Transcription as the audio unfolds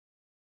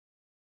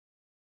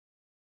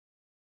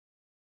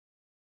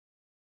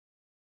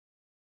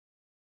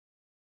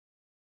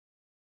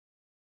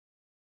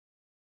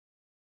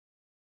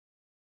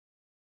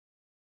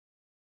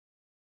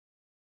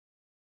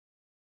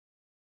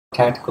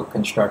Tactical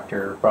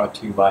Constructor, brought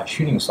to you by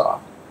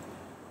Shooting-Soft.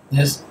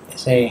 This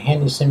is a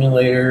handy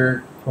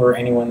simulator for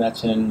anyone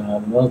that's in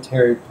the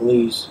military,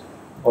 police,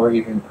 or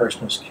even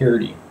personal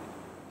security.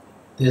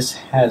 This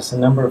has a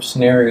number of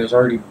scenarios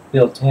already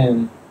built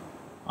in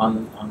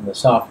on the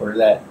software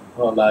that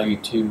will allow you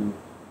to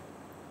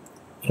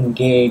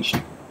engage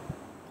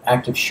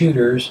active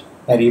shooters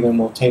that even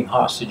will take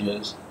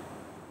hostages.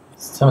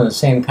 Some of the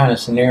same kind of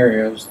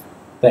scenarios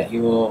that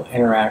you will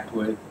interact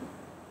with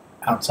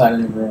outside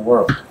in the real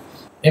world.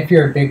 If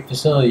you're a big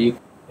facility,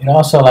 it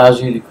also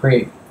allows you to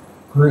create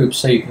groups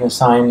so you can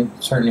assign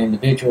certain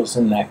individuals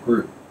in that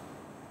group.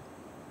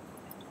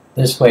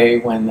 This way,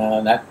 when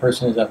that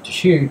person is up to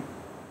shoot,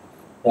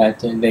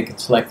 that they can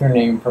select their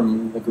name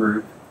from the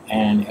group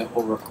and it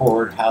will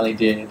record how they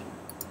did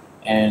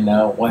and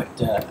what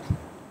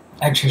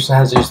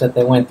exercises that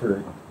they went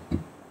through.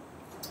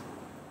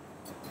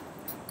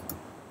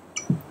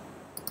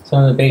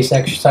 Some of the base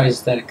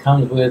exercises that it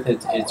comes with,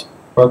 it's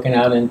broken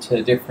out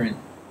into different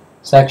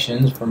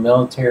sections for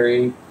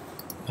military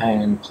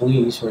and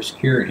police or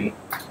security,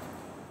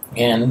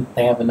 and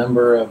they have a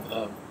number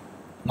of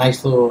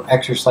nice little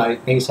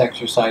base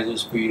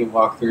exercises for you to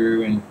walk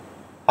through and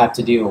have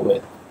to deal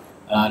with.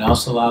 It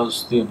also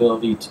allows the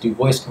ability to do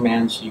voice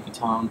commands, so you can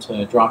tell them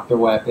to drop their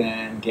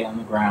weapon, get on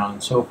the ground,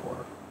 and so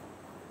forth.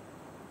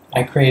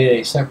 I created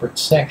a separate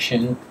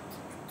section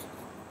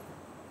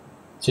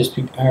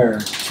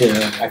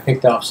I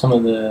picked off some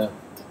of the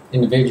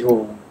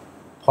individual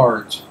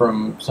parts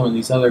from some of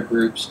these other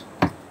groups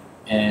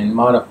and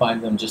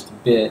modified them just a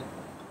bit.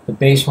 The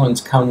base ones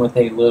come with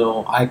a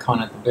little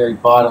icon at the very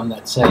bottom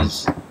that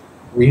says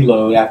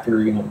reload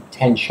after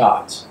 10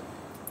 shots.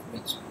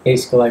 It's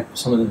basically like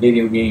some of the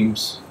video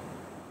games,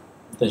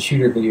 the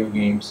shooter video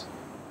games,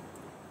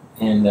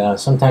 and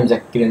sometimes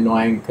that can get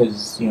annoying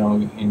because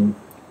in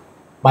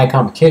my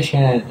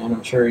competition, and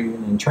I'm sure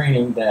even in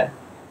training, that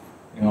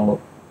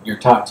you're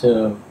taught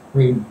to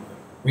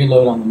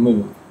reload on the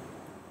move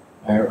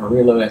or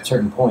reload at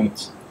certain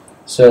points.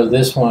 So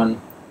this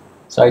one,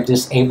 I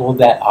disabled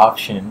that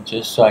option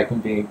just so I can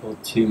be able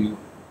to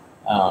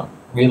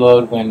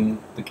reload when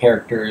the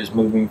character is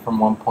moving from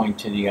one point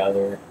to the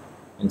other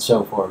and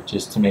so forth,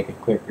 just to make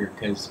it quicker,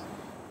 because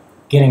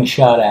getting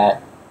shot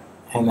at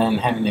and then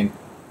having to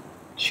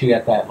shoot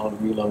at that little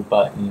reload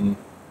button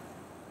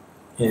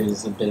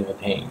is a bit of a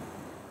pain.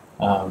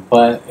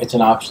 But it's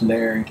an option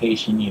there in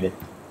case you need it.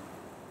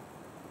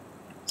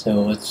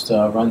 So let's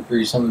run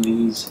through some of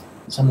these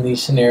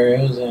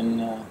scenarios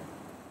and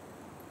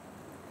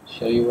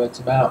show you what it's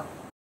about.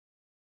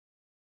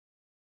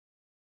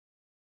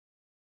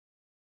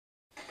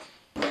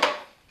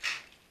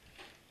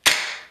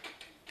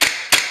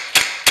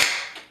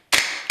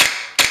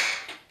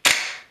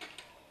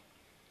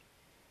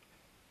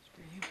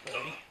 Screw you,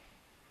 buddy.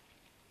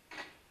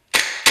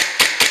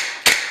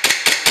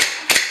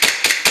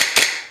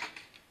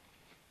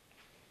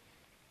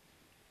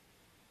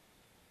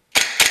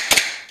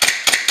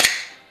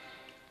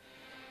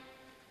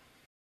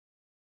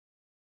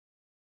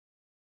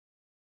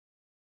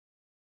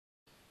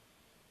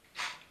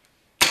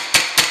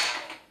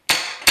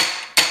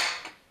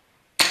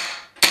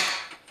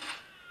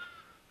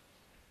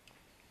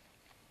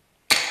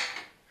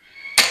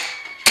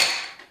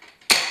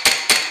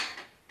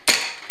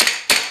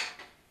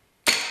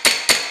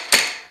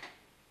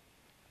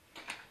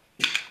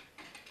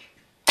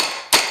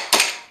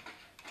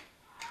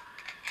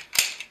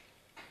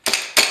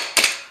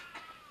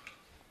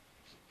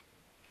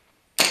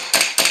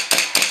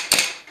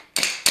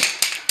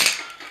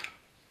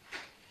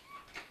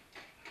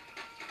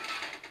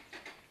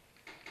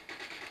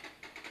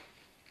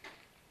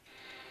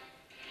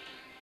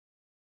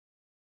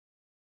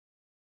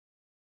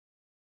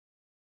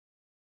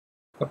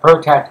 The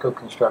Pro Tactical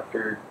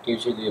Constructor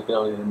gives you the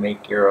ability to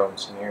make your own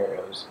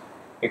scenarios.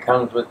 It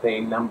comes with a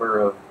number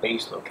of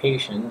base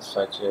locations,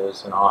 such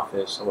as an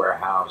office, a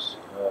warehouse,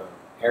 an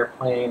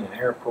airplane, an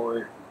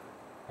airport,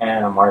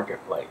 and a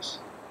marketplace.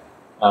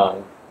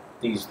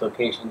 These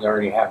locations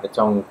already have its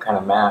own kind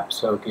of map,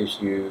 so it gives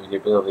you the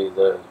ability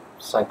to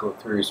cycle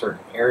through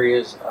certain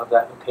areas of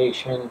that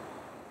location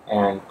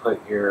and put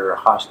your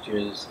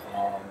hostages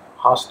and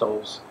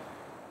hostiles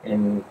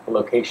in the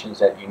locations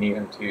that you need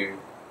them to,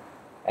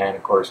 and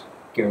of course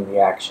give them the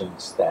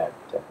actions that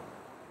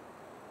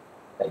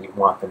you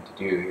want them to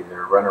do,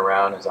 either run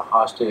around as a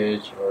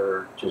hostage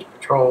or just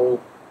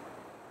patrol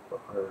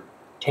or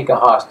take a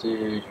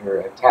hostage or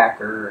attack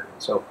her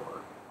and so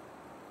forth.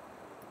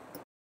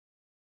 In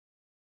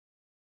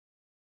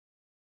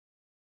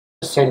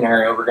this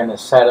scenario, we're going to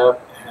set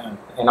up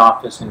an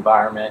office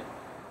environment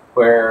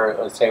where,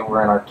 let's say,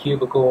 we're in our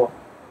cubicle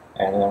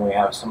and then we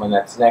have someone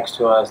that's next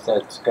to us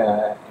that's going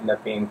to end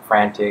up being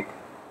frantic,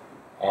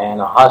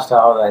 and a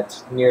hostile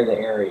that's near the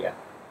area.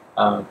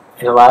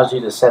 It allows you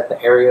to set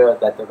the area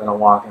that they're going to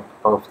walk in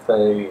for both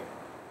the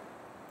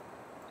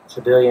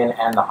civilian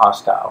and the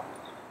hostile.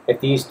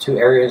 If these two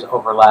areas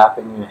overlap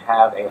and you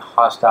have a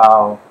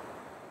hostile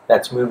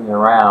that's moving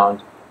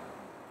around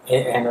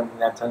and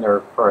that's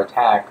under for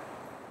attack,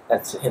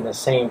 that's in the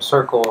same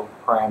circle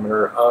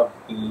parameter of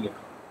the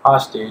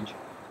hostage,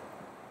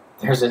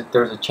 there's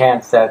a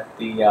chance that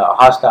the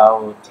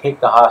hostile will take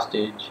the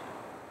hostage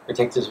or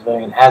take the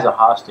civilian as a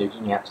hostage,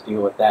 and you have to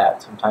deal with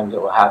that. Sometimes it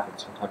will happen,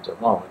 sometimes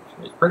it won't.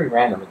 It's pretty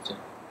random. It's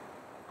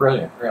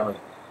brilliant, really.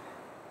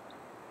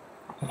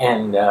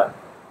 And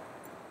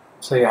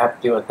so you have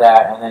to deal with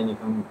that, and then you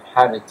can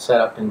have it set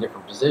up in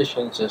different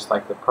positions, just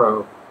like the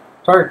Pro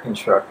Target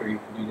Constructor. You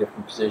can do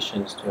different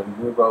positions to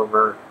move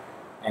over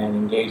and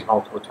engage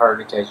multiple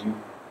targets as you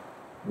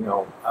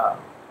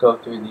go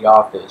through the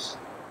office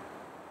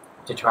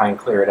to try and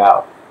clear it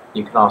out.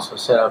 You can also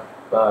set up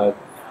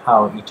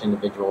how each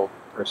individual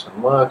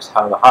person looks,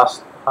 how the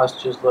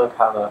hostages look,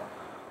 how the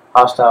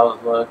hostiles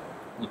look.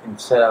 You can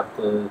set up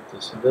the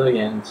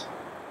civilians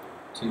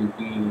to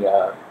be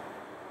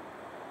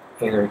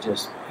either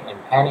just in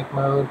panic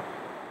mode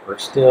or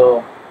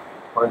still,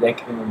 or they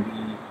can even be,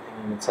 you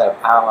can even set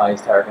up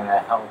allies that are going to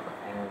help,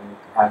 and you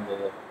can have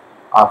the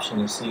option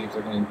to see if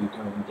they're going to be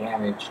doing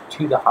damage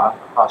to the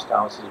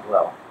hostiles as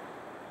well.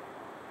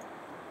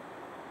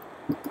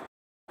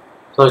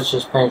 So let's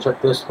just finish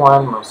up this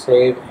one. We'll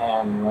save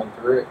and run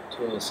through it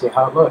to see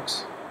how it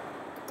looks.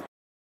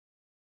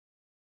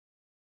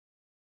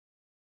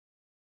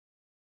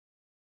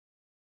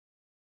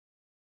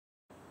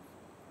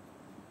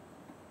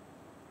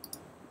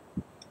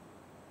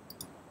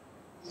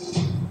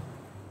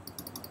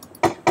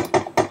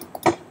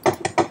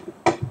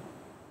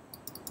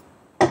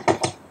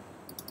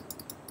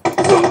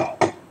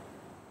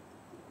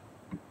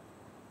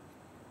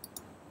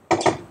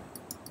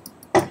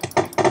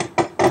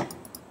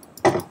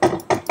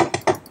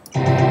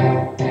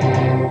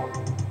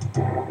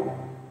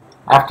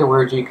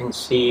 Afterwards, you can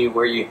see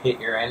where you hit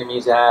your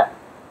enemies at,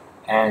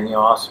 and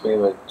you'll also be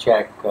able to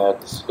check the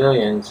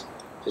civilians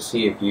to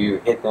see if you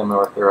hit them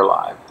or if they're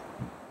alive.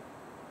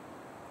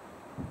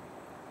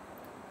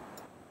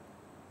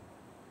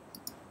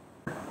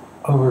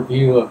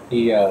 Overview of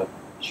the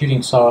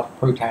Shooting-Soft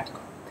Pro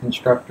Tactical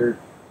Constructor.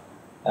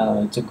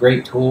 It's a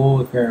great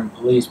tool if you're in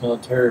police,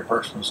 military, or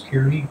personal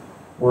security,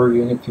 or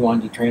even if you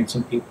wanted to train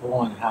some people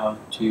on how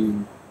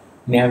to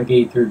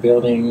navigate through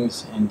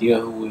buildings and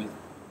deal with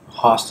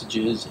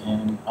hostages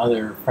and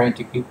other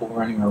frantic people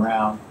running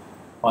around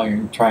while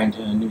you're trying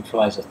to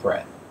neutralize a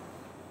threat.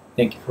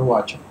 Thank you for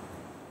watching.